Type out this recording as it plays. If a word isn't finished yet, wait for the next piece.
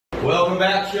Welcome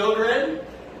back, children.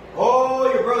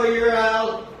 Oh, your brother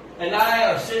Joyrains and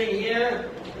I are sitting here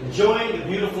enjoying the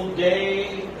beautiful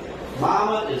day.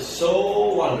 Mama is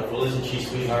so wonderful, isn't she,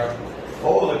 sweetheart?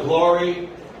 Oh, the glory,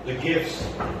 the gifts.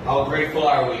 How grateful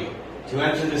are we to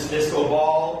enter this disco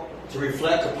ball, to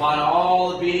reflect upon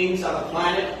all the beings on the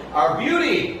planet, our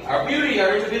beauty, our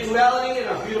individuality, and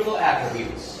our beautiful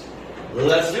attributes.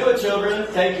 Let's do it, children.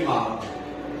 Thank you, Mama.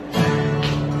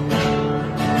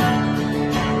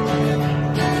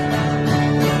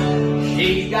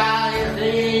 She's got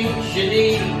everything she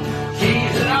needs.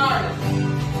 She's an artist.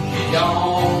 She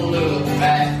don't look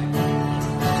back.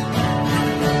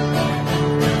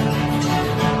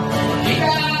 She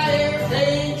got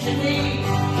everything she needs.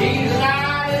 She's an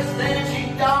artist and she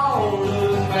don't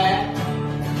look back.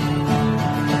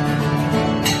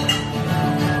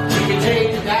 She can take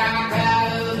the dark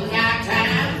out of the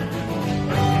nighttime,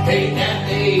 take that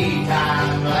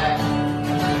daytime black.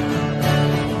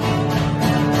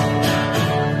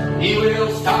 He will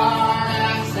start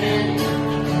outstanding,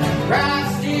 try to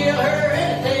steal her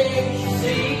anything she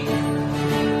sees.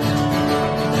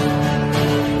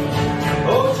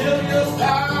 Oh, she'll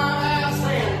start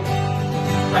outstanding,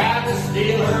 try to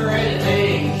steal her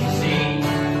anything she sees.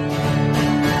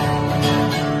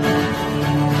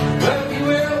 But you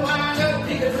will wind up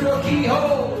digging through a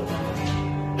keyhole,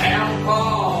 down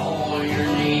upon your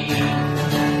knees.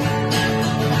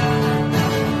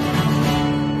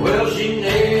 Well, she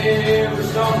never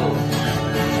stumbled.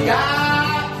 She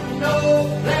got no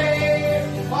place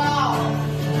to fall.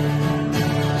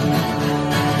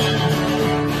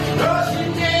 No, she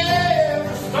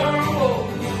never stumbled.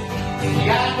 She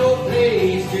got no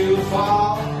place to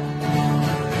fall.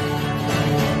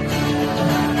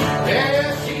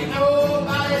 Yeah, she's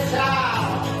nobody's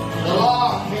child. The law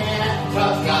can't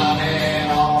touch God at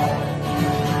all.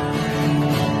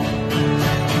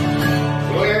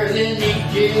 She wears an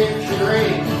Egyptian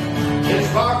ring. It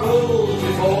sparkles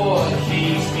before she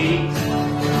speaks.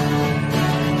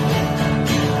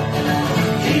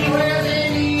 She wears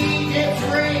an Egyptian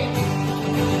ring,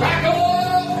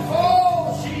 sparkles before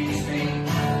she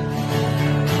speaks.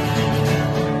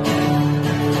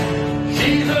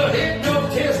 She's a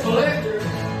hypnotist collector.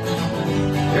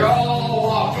 They're all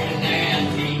walking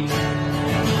antiques.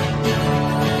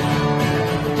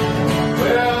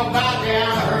 Well, bow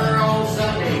down to her on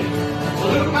Sunday.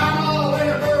 Salute Mama with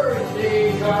her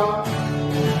birthday card.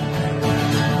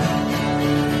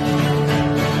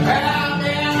 Bow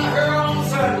down to her on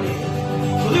Sunday.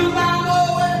 Salute Mama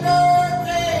with her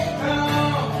birthday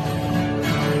card.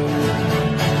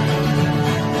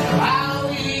 For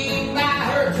Halloween, buy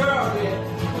her trumpet.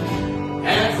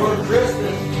 And for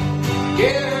Christmas,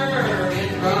 get her a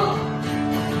drum.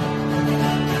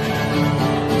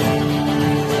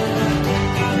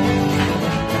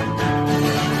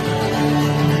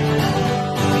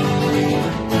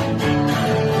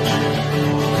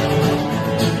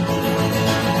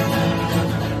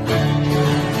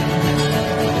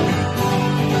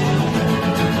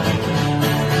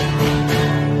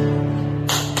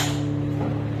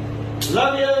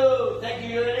 Love you.